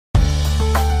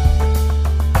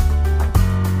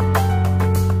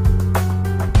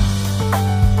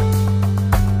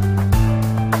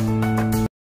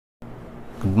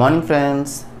morning friends.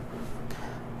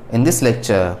 In this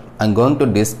lecture I am going to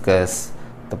discuss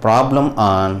the problem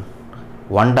on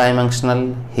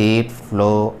one-dimensional heat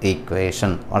flow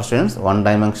equation. Or students,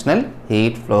 one-dimensional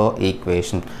heat flow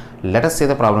equation. Let us see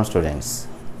the problem, students.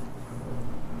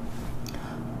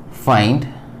 Find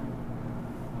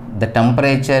the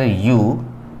temperature U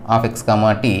of x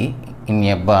comma t in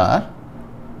a bar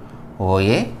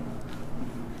OA.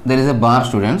 There is a bar,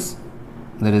 students.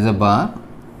 There is a bar.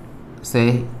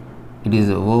 Say it is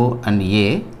O and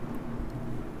A.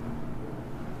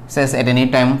 Says at any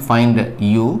time find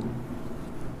U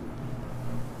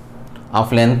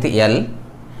of length L,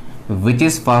 which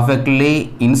is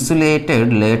perfectly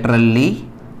insulated laterally.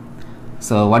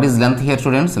 So what is length here,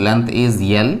 students? Length is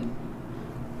L,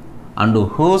 and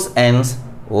whose ends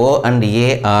O and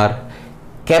A are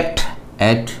kept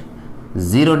at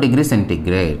 0 degree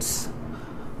centigrades.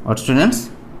 What, students?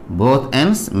 Both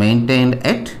ends maintained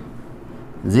at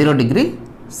 0 degree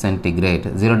centigrade.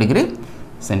 0 degree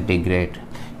centigrade.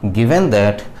 Given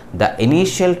that the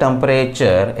initial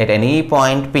temperature at any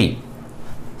point P,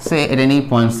 say at any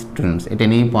point, students, at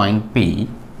any point P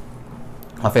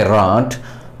of a rod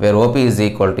where OP is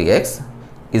equal to x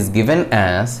is given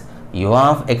as U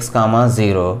of x comma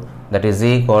 0, that is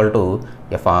equal to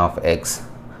f of x.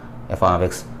 F of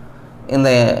x in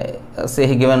the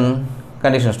say given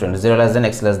condition, students, 0 less than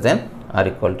x less than or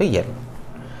equal to L.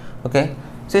 Okay.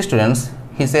 See, students,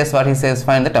 he says what he says,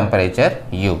 find the temperature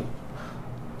U.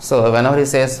 So whenever he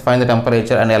says find the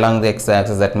temperature and along the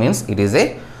x-axis, that means it is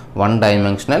a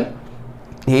one-dimensional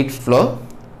heat flow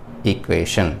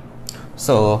equation.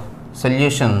 So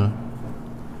solution: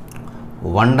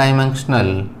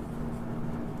 one-dimensional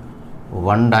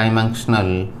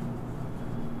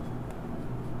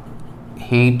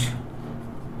heat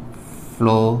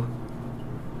flow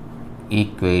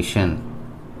equation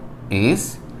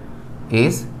is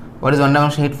what is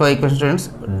one-dimensional heat flow equation, students?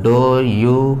 Dou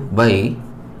U by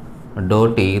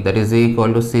dou T, that is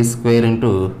equal to C square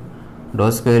into dou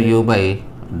square U by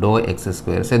dou x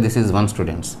square. Say this is 1,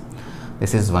 students.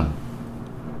 This is 1.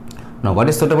 Now what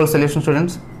is suitable solution,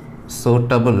 students?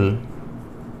 Suitable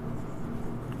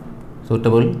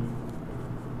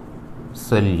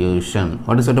solution.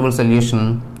 What is suitable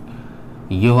solution?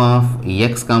 U of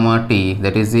x comma t,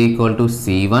 that is equal to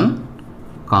C1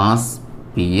 cos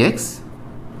px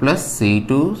plus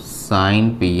C2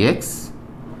 sin px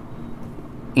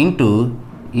into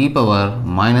e power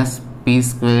minus p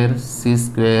square c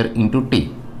square into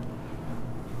t.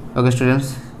 Okay,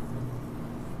 students,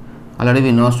 already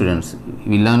we know, students,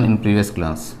 we learned in previous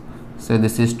class. So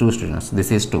this is 2, students,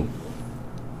 this is 2.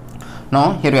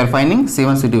 Now here we are finding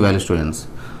C1 C2 value, students.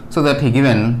 So that he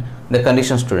given the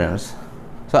condition, students.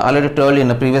 So I already told you in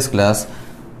the previous class,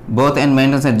 both end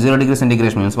maintains at 0 degree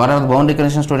centigrade means what are the boundary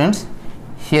conditions, students?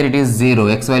 Here it is 0,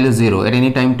 x value 0 at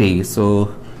any time t.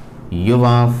 So U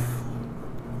of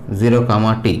 0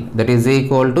 comma t, that is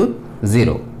equal to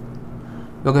 0.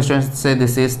 Okay, students, say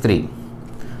this is 3.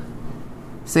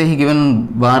 Say he given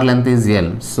bar length is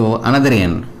L. So another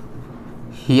end.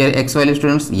 Here x value,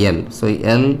 students, L. So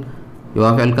L, U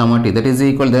of L comma t, that is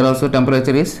equal, there also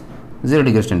temperature is 0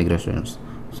 degree centigrade, students.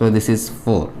 So this is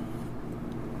 4.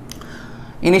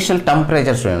 Initial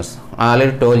temperature, students, I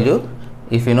already told you,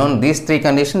 if you know these 3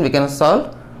 conditions, we can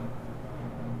solve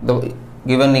the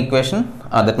given equation,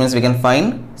 that means we can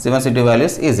find C1 C2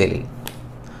 values easily.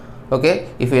 Okay,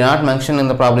 if we not mention in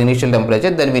the problem initial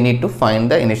temperature, then we need to find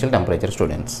the initial temperature,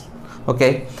 students.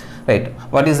 Okay, right.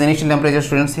 What is the initial temperature,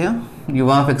 students? Here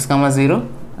U of x comma 0,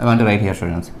 I want to write here,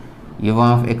 students, U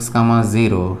of x comma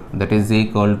 0, that is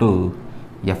equal to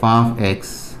f of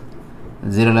x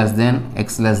 0 less than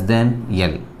x less than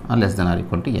L or less than or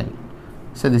equal to L.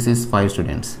 So this is 5,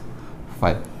 students,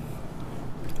 5.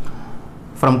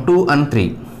 From 2 and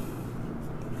 3,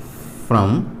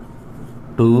 from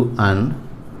 2 and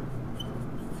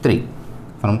 3,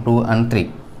 from 2 and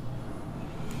 3.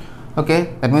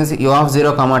 Okay, that means U of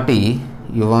 0 comma t,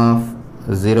 U of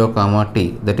 0 comma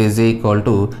t, that is equal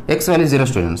to x value 0,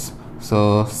 students.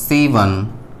 So C1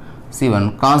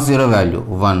 cos 0 value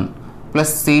 1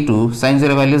 plus C2 sin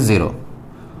 0 value 0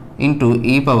 into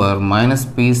e power minus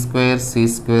p square c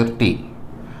square t,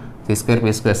 c square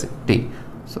p square t.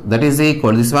 So that is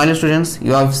equal, this value, students,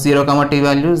 U of 0 comma t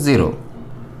value 0,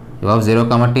 U of 0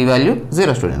 comma t value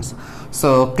 0, students.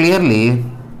 So clearly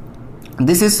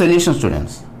this is solution,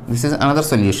 students, this is another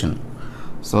solution.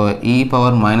 So e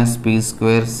power minus p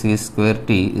square c square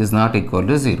t is not equal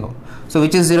to 0. So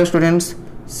which is 0, students?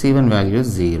 C1 value is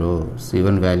 0,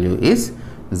 C1 value is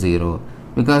 0.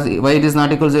 Because why it is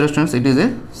not equal to 0, students? It is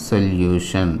a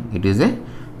solution, it is a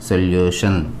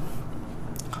solution,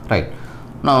 right?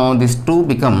 Now this 2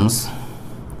 becomes,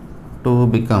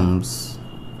 come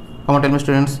on, tell me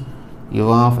students,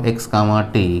 u of x comma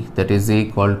t, that is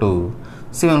equal to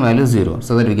c1 value 0.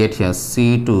 So that we get here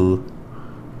c2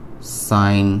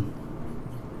 sine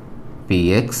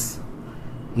px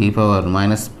e power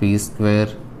minus p square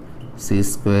c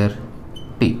square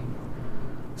t.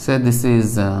 So this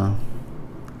is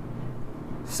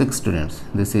 6 students,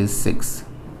 this is 6.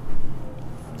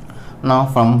 Now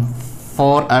from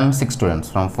 4 and 6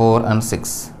 students, from 4 and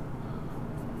 6,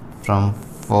 from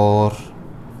 4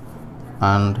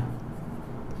 and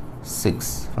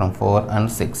 6, from 4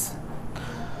 and 6.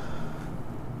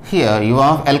 Here u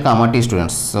of L comma t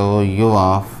students, so u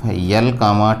of L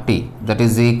comma t, that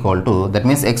is equal to, that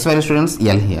means x value students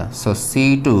L here, so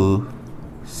c2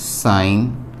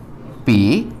 sine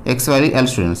p, x value L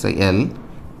students, so L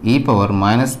e power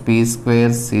minus p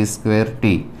square c square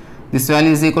t. This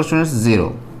value is equal to students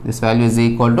 0, this value is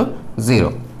equal to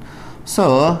 0.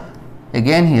 So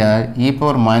again here e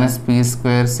power minus p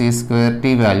square c square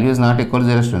t value is not equal to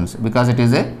 0 students, because it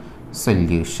is a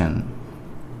solution.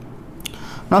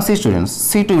 Now see students,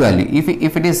 c2 value,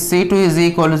 if it is c2 is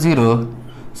equal to 0,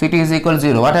 c2 is equal to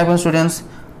 0, what happens students?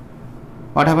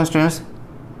 What happens students?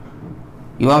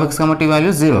 U of x comma t value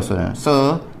is 0 students.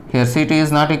 So here c2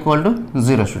 is not equal to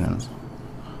 0 students.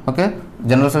 Okay,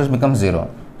 general solution becomes 0.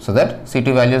 So that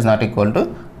c2 value is not equal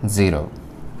to 0.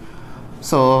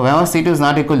 So whenever c2 is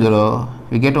not equal to 0,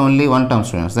 we get only one term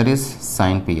students, that is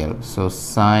sine pl. So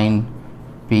sine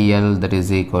pl, that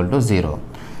is equal to 0.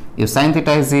 If sine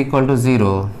theta is equal to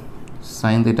 0,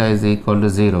 sine theta is equal to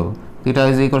 0, theta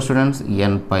is equal to students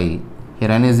n pi. Here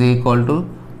n is equal to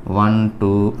 1,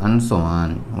 2 and so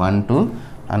on, 1, 2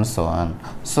 and so on.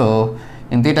 So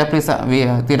in theta place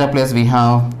we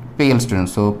have pl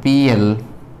students. So pl,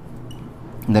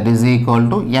 that is equal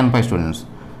to n pi students,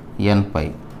 n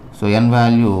pi. So n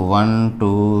value 1,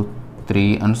 2,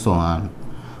 3 and so on,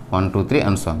 1, 2, 3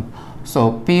 and so on.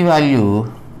 So p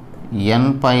value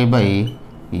n pi by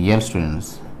L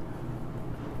students,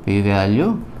 p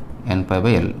value n pi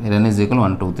by L, n is equal to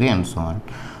 1, 2, 3 and so on.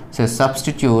 So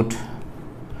substitute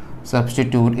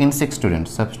in 6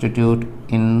 students, substitute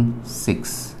in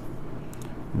 6,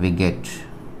 we get,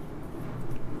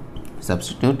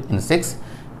 substitute in 6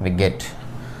 we get.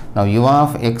 Now u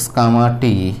of x comma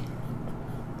t,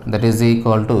 that is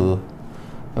equal to,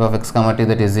 u of x comma t,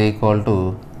 that is equal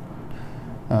to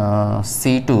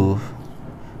c2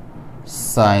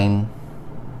 sine,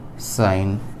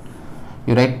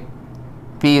 you write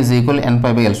p is equal to n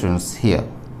pi by L students here.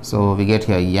 So we get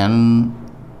here n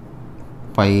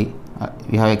pi,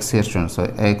 we have x here students, so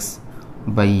x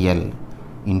by L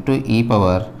into e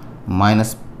power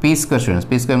minus p square students,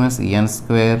 p square means n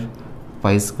square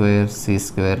pi square c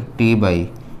square t by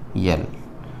L.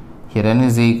 Here n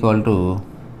is equal to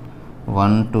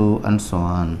 1, 2 and so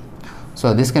on.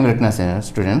 So this can be written as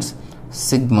students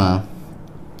sigma,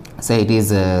 say it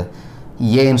is a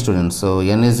n students, so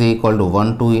n is equal to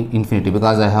 1 to infinity,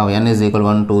 because I have n is equal to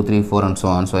 1, 2, 3, 4 and so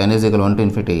on. So n is equal to 1 to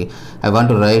infinity. I want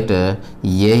to write a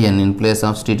n in place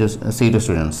of c2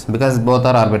 students, because both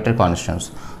are arbitrary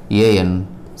constants. an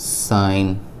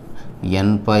sine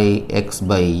n pi x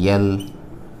by L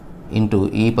into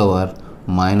e power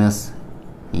minus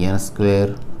n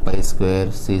square pi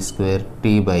square c square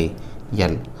t by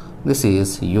L. This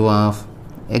is u of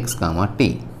x comma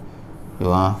t,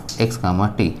 u of x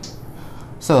comma t.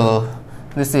 So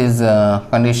this is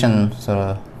condition,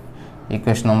 so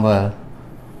equation number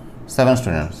 7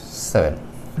 students, 7.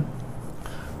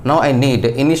 Now I need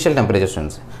initial temperature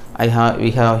students.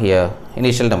 We have here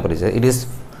initial temperature, it is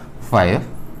 5,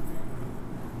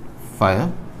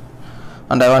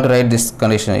 and I want to write this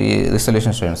condition, this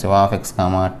solution students, u of x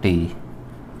comma t,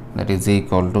 that is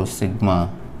equal to sigma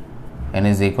n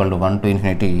is equal to 1 to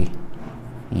infinity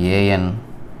an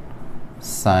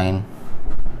sine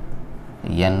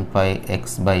n pi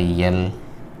x by L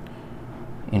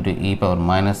into e power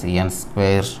minus n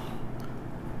square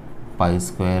pi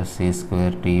square c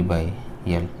square t by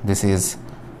L. This is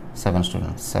 7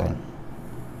 students, 7.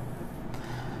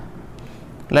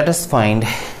 Let us find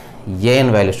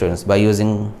an value students by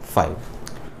using 5.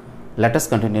 Let us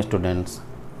continue students.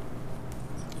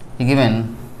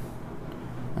 Given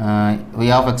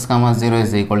v of x comma 0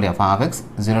 is equal to f of x,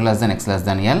 0 less than x less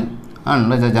than L,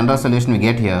 and the general solution we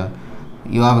get here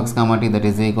u of x comma t, that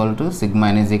is equal to sigma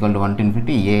n is equal to 1 to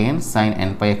infinity an sine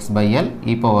n pi x by L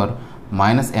e power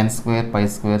minus n square pi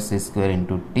square c square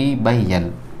into t by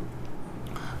L.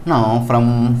 Now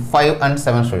from 5 and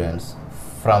 7 students,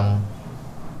 from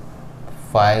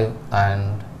 5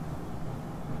 and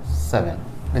 7,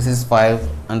 this is 5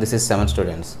 and this is 7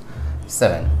 students,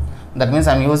 7. that means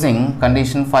I am using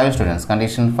condition 5 students,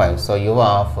 condition 5. So u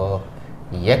of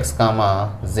x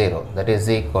comma 0, that is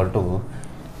equal to,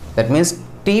 that means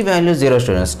t value 0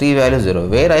 students, t value 0.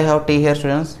 Where I have t here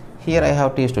students? Here I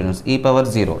have t students, e power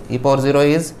 0. E power 0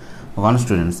 is 1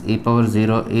 students, e power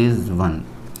 0 is 1.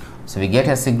 So we get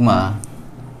a sigma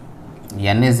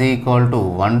n is equal to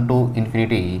 1 to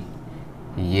infinity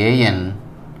a n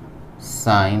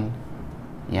sin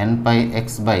n pi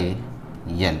x by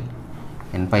l,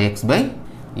 n pi x by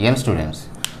l students.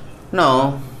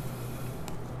 Now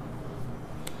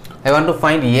I want to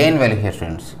find a n value here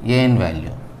students, a n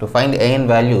value. To find a n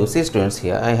value, see students,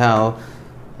 here I have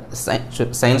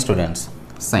sine students,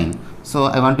 sine. So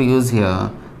I want to use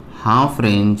here half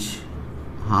range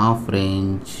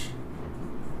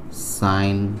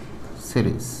sine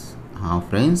series,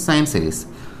 half range sine series.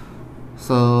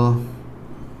 So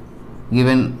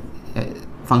given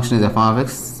function is f of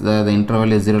x, the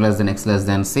interval is 0 less than x less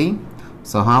than c.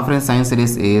 So half range sine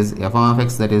series is f of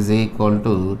x, that is equal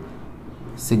to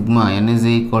sigma n is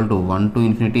equal to 1 to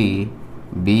infinity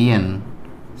bn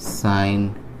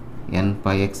sin n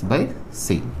pi x by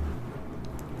c.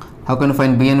 How can you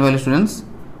find bn value students?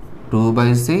 2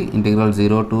 by c integral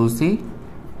 0 to c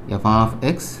f of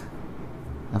x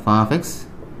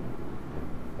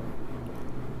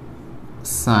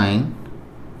sin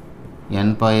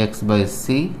n pi x by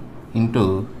c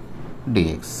into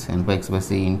dx, n pi x by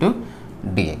c into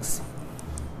dx.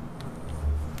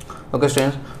 Okay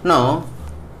students, now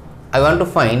I want to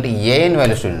find a n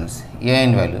value students, a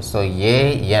n value. So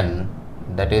a n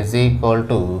that is equal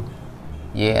to,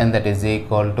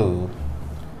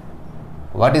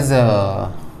 what is the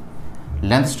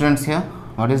length students here?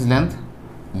 What is length?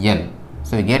 L.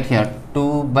 So we get here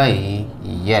 2 by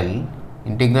L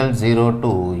integral 0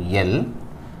 to L,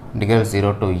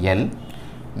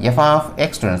 f of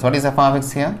x students. What is f of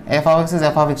x here? F of x is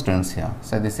f of x students here.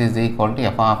 So this is equal to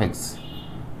f of x.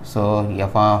 So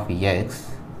f of x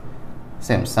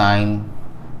same sin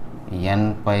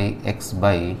n pi x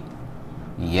by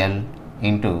L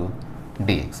into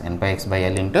dx, n pi x by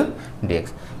L into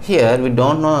dx. Here we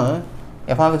don't know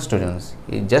f of x students,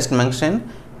 you just mention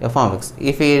f of x.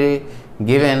 If we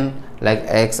given like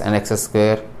x and x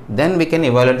square, then we can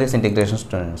evaluate this integration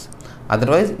students,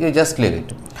 otherwise you just leave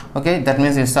it. Okay, that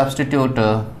means you substitute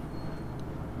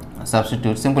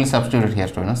simply substitute here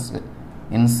students.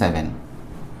 In 7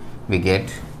 we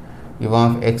get u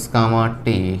of x comma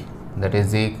t, that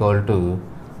is equal to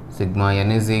sigma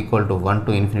n is equal to 1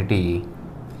 to infinity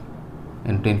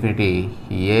into infinity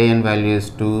a n value is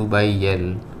 2 by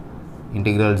L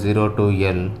integral 0 to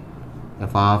L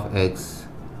f of x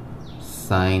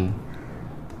sin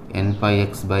n pi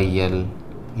x by L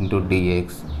into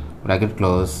dx, bracket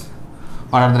close.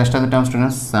 What are the rest of the terms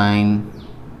students? Sin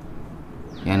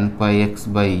n pi x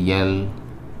by L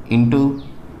into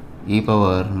e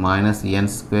power minus n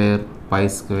square pi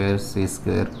square c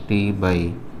square t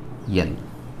by L,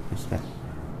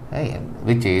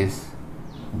 which is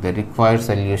the required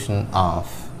solution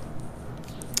of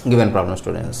given problem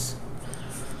students.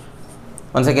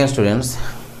 Once again students,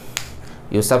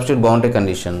 you substitute boundary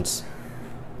conditions,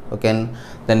 okay,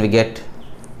 then we get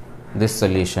this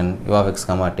solution u of x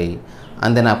comma t,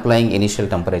 and then applying initial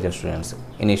temperature students,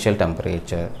 initial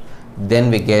temperature,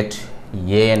 then we get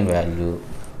a n value.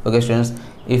 Okay students,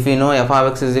 if we know f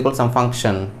of x is equal to some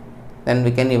function, then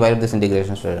we can evaluate this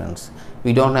integration students.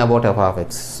 We don't know about f of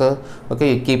x, so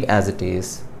okay, you keep as it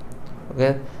is.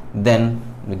 Okay, then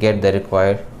we get the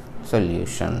required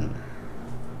solution.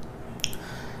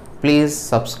 Please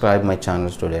subscribe my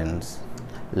channel students,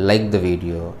 like the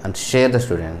video and share the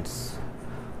students.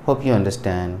 Hope you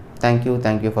understand. Thank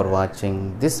you for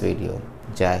watching this video.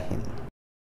 Jai Hind.